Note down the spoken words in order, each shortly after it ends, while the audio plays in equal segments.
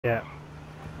Yeah.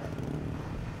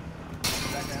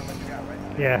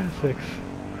 Yeah, 6.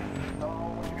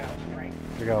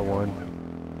 I got one.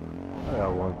 I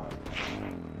got one.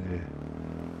 Yeah.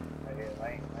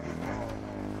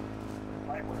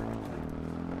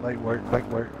 Light work, light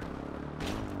work.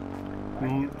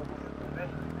 Yo,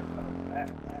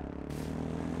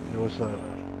 what's up?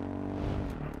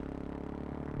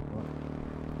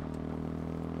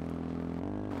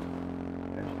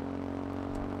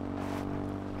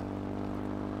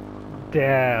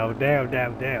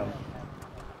 Damn.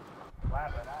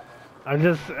 I'm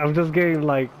just getting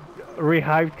like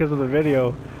rehyped because of the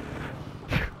video.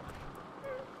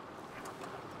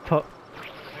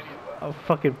 I'm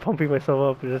fucking pumping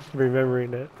myself up just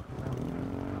remembering it.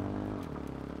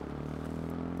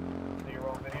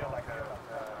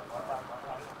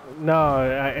 No,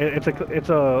 it's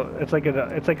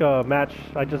like a match.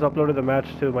 I just uploaded the match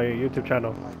to my YouTube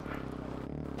channel.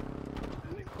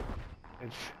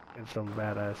 It's some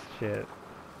badass shit.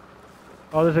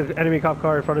 Oh, there's an enemy cop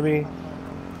car in front of me.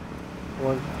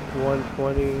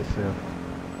 120. Yeah.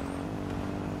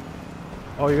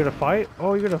 Oh, you're gonna fight?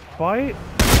 Oh, you're gonna fight?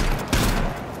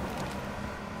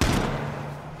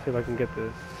 See if I can get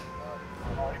this.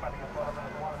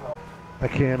 I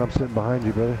can, I'm sitting behind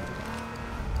you, brother.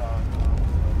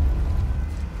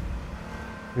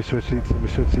 We switch seats, we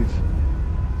switch seats.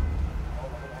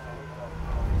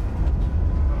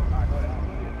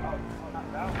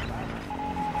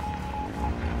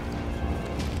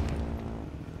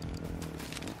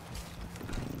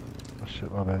 Oh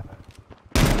shit, my bad.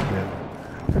 Yeah.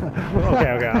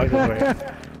 Okay, I was just waiting.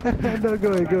 No, go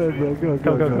ahead, bro.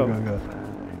 Go.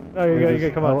 Oh, you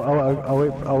good, come on.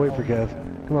 I'll wait for Cass.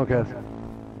 Come on, Cass.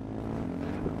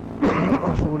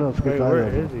 Someone else gets Wait, where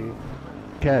is he?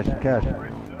 Cash.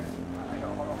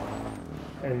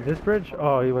 And this bridge?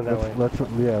 Oh, he went that way. Let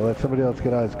somebody else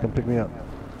get eyes. Come pick me up.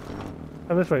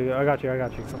 Come this way. I got you. I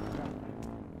got you.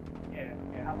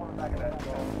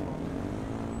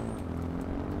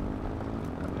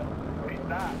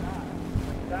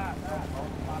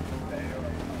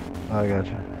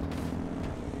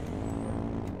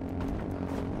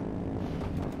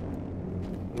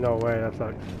 No way, that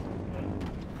sucks.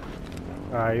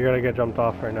 Alright, you're gonna get jumped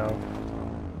off right now.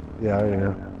 Yeah, I already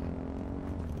know.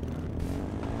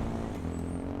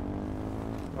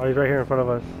 Oh, he's right here in front of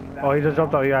us. Oh, he just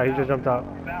jumped out. Yeah, he just jumped out.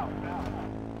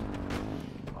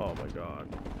 Oh my god.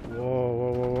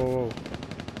 Whoa.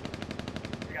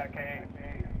 We got a KH.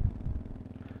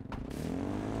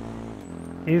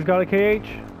 He's got a KH?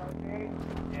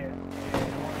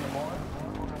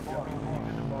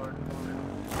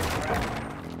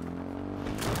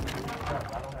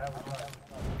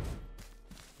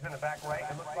 He's in the back right,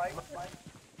 it looks like.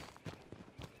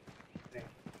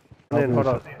 And then, hold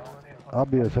up. I'll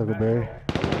be a Huckleberry.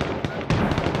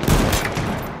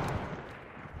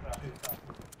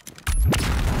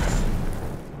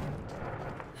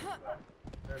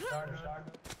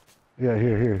 Yeah,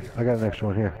 here. I got an extra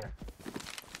one here.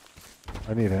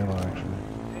 I need ammo, actually.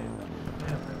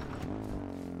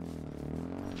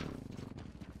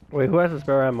 Wait, who has the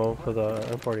spare ammo for the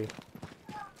M40?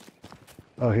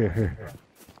 Oh, here.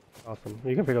 Awesome.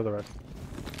 You can pick up the rest.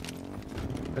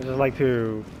 I just like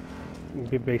to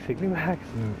be basically max.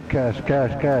 Cash.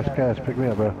 Pick me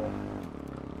up, bro.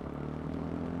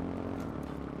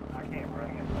 I can't run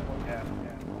it. Yeah.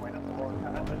 Wait, that's the wrong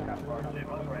kind. That's got far shit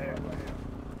over here.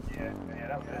 Yeah,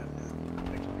 that was it.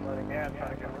 Running gas,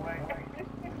 trying to get away.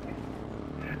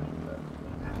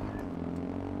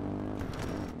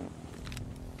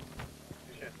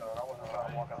 Shit, though. I wasn't trying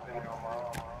to walk up in there on my own.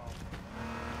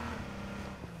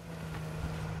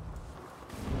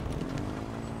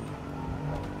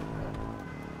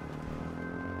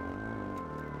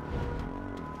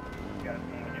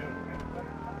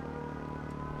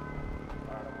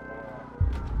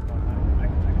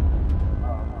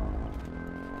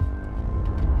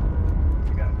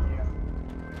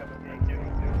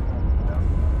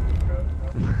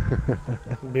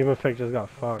 Beam effect just got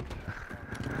fucked.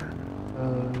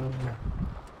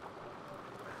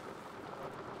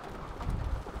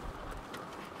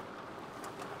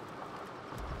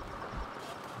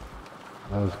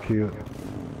 That was cute.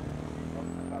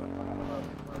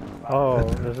 Oh,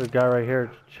 there's a guy right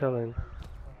here chilling.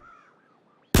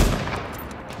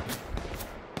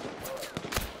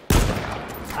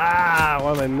 Ah,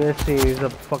 what am I missing? He's a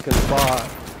fucking bot.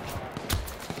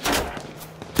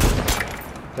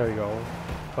 There we go.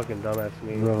 Fucking dumbass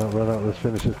me. Run out, let's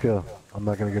finish this kill. I'm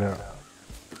not gonna get out.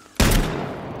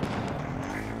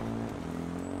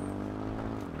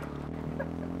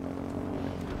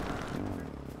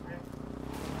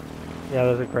 Yeah,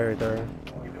 there's a crate right there.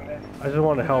 I just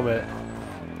want a helmet.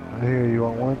 I hear you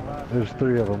want one? There's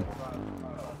 3 of them.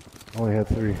 Only had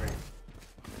 3.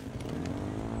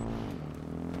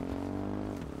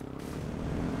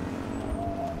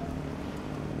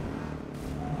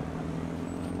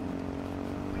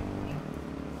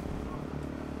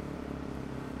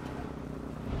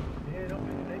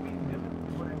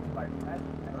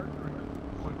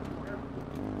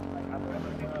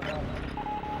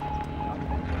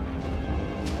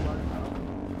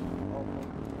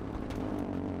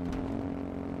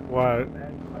 What?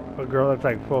 A girl that's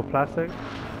like full of plastic?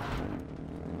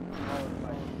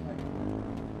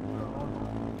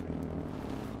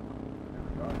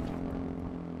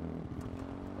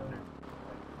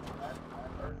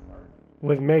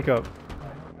 With makeup.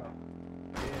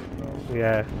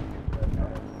 Yeah.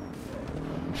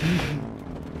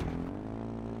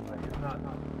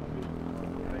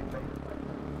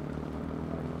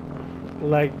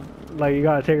 like you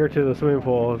gotta take her to the swimming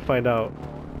pool and find out.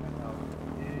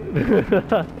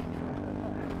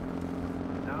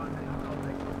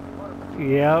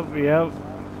 Yep.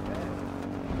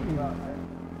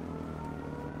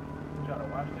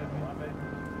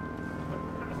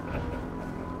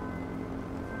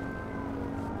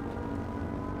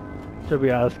 She'll be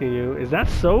asking you, is that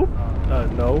soap?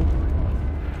 No.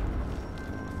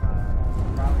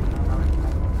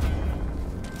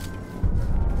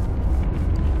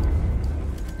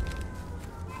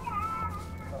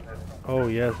 Oh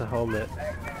yes, a helmet.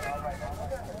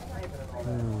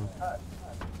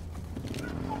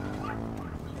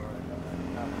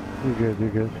 You're good, you're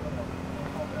good.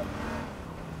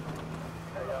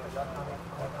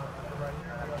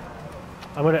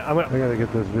 I gotta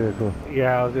get this vehicle.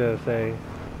 Yeah, I was gonna say.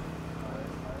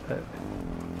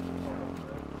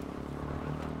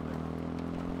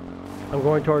 I'm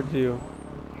going towards you.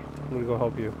 I'm gonna go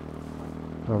help you.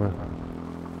 Oh, man.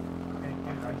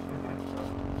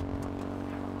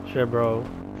 Shit, bro.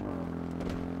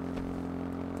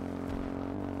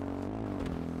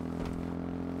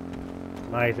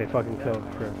 Nice, they fucking killed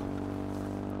Chris.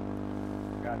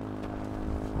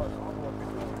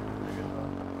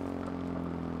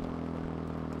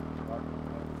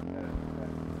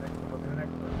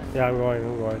 Yeah, I'm going.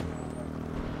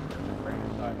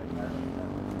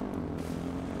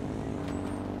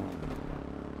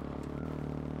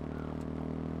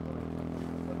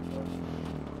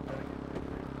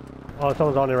 Oh,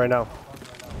 someone's on it right now.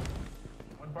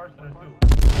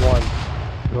 One.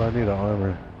 Oh, I need an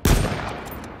armor.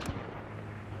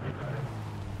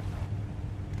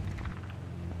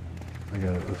 I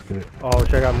got it, let's get it. Oh,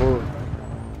 shit, I got moved.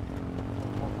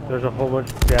 There's a whole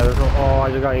bunch. Yeah, oh,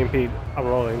 I just got EMP'd. I'm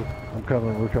rolling. I'm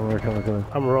coming, we're coming.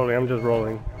 I'm rolling, I'm just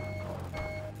rolling.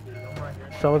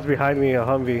 Someone's behind me, a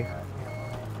Humvee.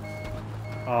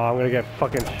 Oh, I'm gonna get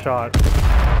fucking shot.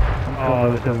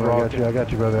 Oh, this is wrong. I got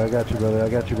you, brother. I got you.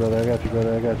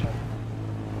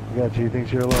 He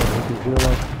thinks you're alone.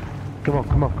 Come on.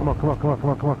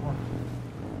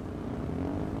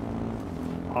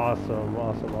 Awesome.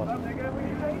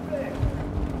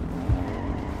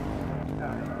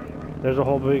 There's a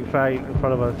whole big fight in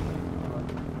front of us.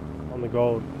 On the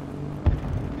gold.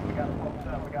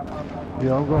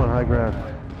 Yeah, I'm going high ground.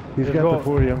 He's got the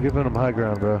 40. I'm giving him high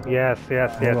ground, bro. Yes.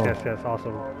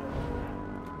 Awesome.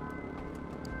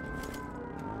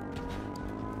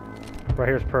 Right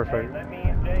here's perfect.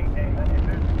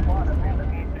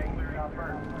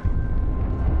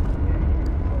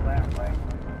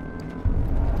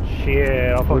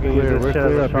 Shit, I'll fucking use this shit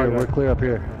as a shotgun. We're clear up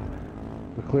here.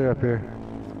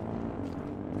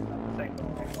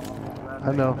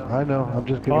 I know. I'm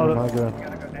just giving him high ground.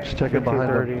 Just checking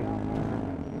behind him.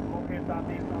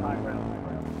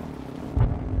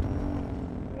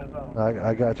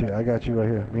 I got you right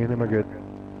here. Me and him are good.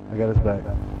 I got his back.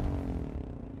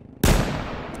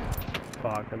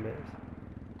 Fuck, I missed.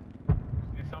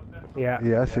 Yeah.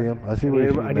 Yeah, I see him. I see what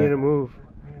he's doing. I need to move.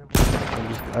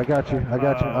 I got you.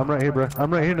 I'm right here, bro.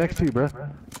 I'm right here next to you, bro.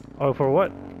 Oh, for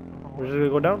what? We're just gonna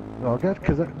go down? No,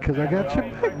 cause I got you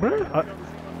back, bro.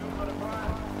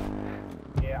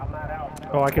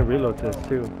 Oh, I can reload this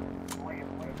too.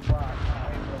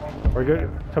 We're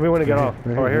good? Tell me when to get off.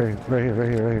 Right here? Right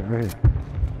here.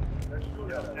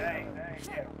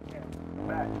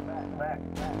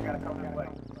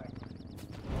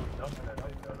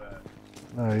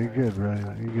 No, you're good, bro.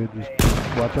 You're good. Just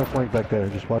watch our flank back there.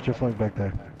 Yeah, watch the flank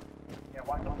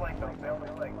though.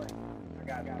 I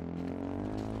got it.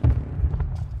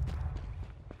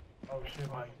 Oh shit,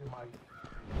 Mike.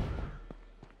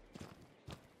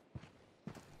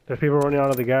 There's people running out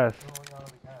of the gas.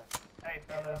 Hey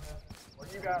fellas,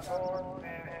 what you got going,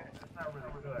 man, it's not really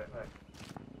good.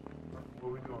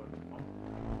 we doing?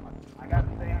 I got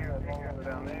to stay here as long as we're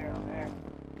down there.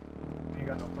 You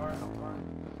got no car? No car?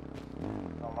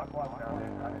 Oh, my quad's down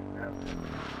there. I didn't grab it.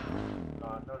 No,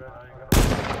 I ain't got no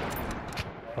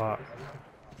car. Fuck.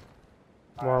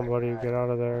 Come on, buddy, get out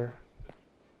of there.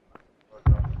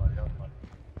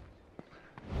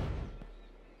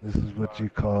 This is what you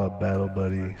call a battle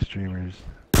buddy, streamers.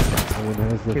 And when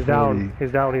there's the He's 40, down.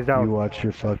 He's down. He's down. you watch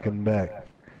your fucking back.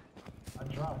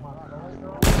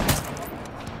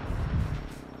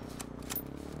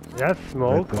 That's Let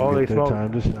smoke. them Oh, they get their smoke.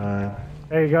 time to shine.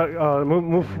 Hey, you got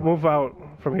move out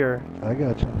from here, I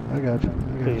got you. I got you. I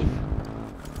got please. you.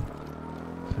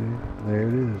 See, there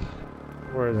it is.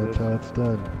 Where is That's this? how it's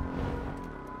done.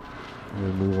 I'm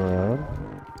gonna move around.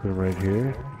 Put it right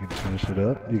here. You can finish it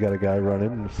up. You got a guy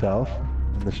running in the south,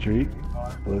 in the street.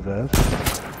 Blue vest.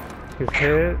 He's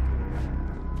hit.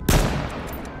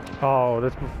 Oh,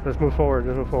 let's move forward.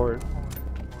 Let's move forward.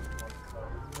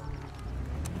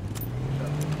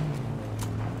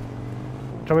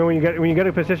 Tell me when you get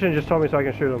a position. Just tell me so I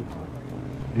can shoot him.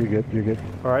 You're good. You're good.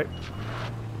 All right.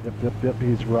 Yep.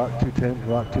 He's rock 210.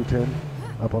 Rock 210.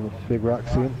 Up on the big rock.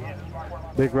 See him?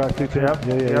 Big rock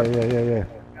 210. Yep. Yeah.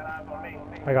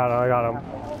 I got him.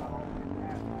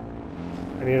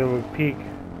 I need him to peek.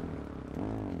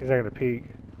 He's not gonna peek.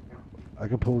 I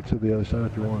can pull it to the other side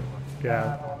if you want.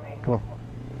 Yeah. Come on.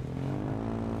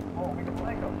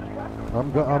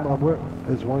 I'm where?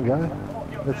 There's one guy.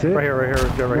 That's it. Right here.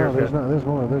 Right No, here. there's not. There's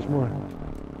more. There's more.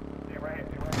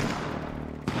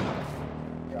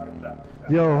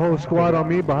 Yo, whole squad on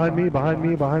me, behind me,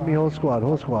 whole squad.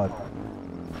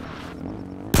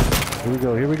 Here we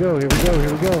go.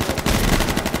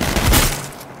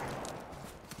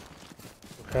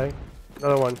 Okay.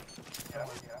 Another one.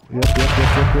 Yep.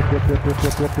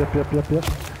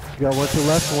 You got one to the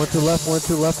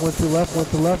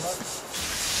left.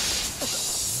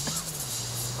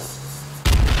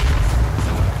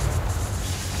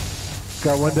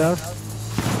 Got one down.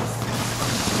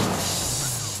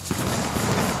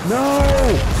 No!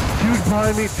 Two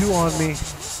behind me, two on me.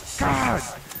 God!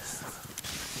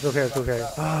 It's okay.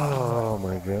 Oh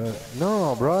my god.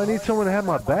 No, bro, I need someone to have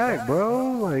my back,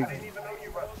 bro. Like,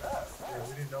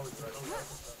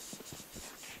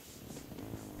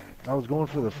 I was going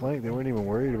for the flank. They weren't even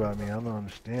worried about me. I don't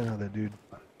understand how that dude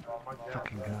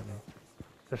fucking got me.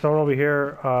 There's someone over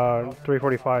here,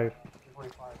 345.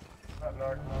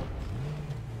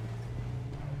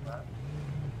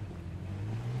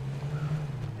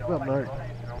 What's up, Mark?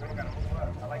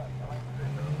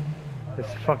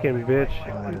 This fucking bitch.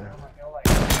 Oh, yeah.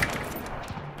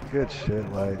 Good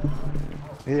shit, like.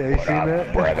 Yeah, you seen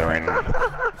that? Brethren.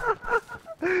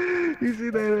 You see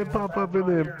that it pop up and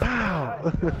then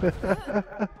pow!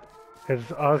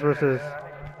 It's us versus.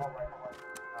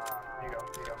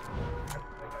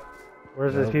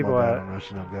 Where's these people at? I'm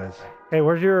rushing up, guys. Hey,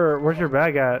 where's your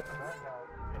bag at?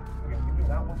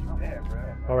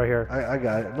 Oh, right here. I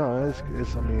got it. No, it's.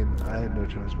 I mean, I had no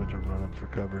choice but to run up for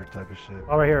cover, type of shit.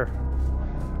 Oh, right here.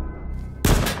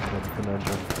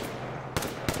 Conundrum.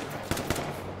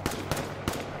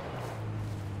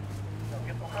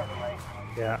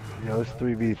 Yeah. Yo, it's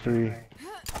 3v3.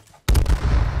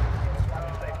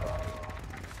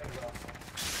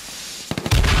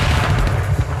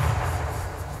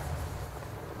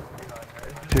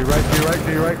 To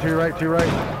your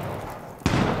right.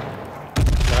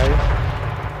 Nice.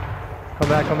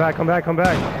 Come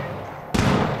back.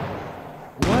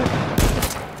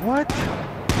 What?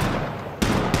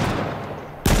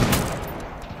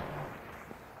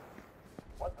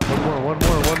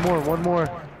 One more.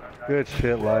 Good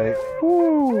shit, Light.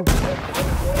 Woo! Yeah!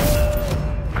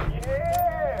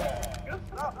 Good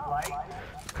stuff, Light.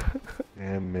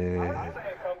 Damn it. I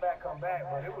said come back,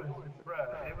 but it was,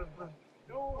 bruh, it was the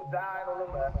dude died on the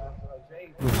left, Jay.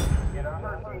 You know, I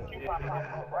heard some keep popping on the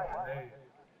right.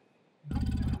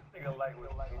 Nigga Light was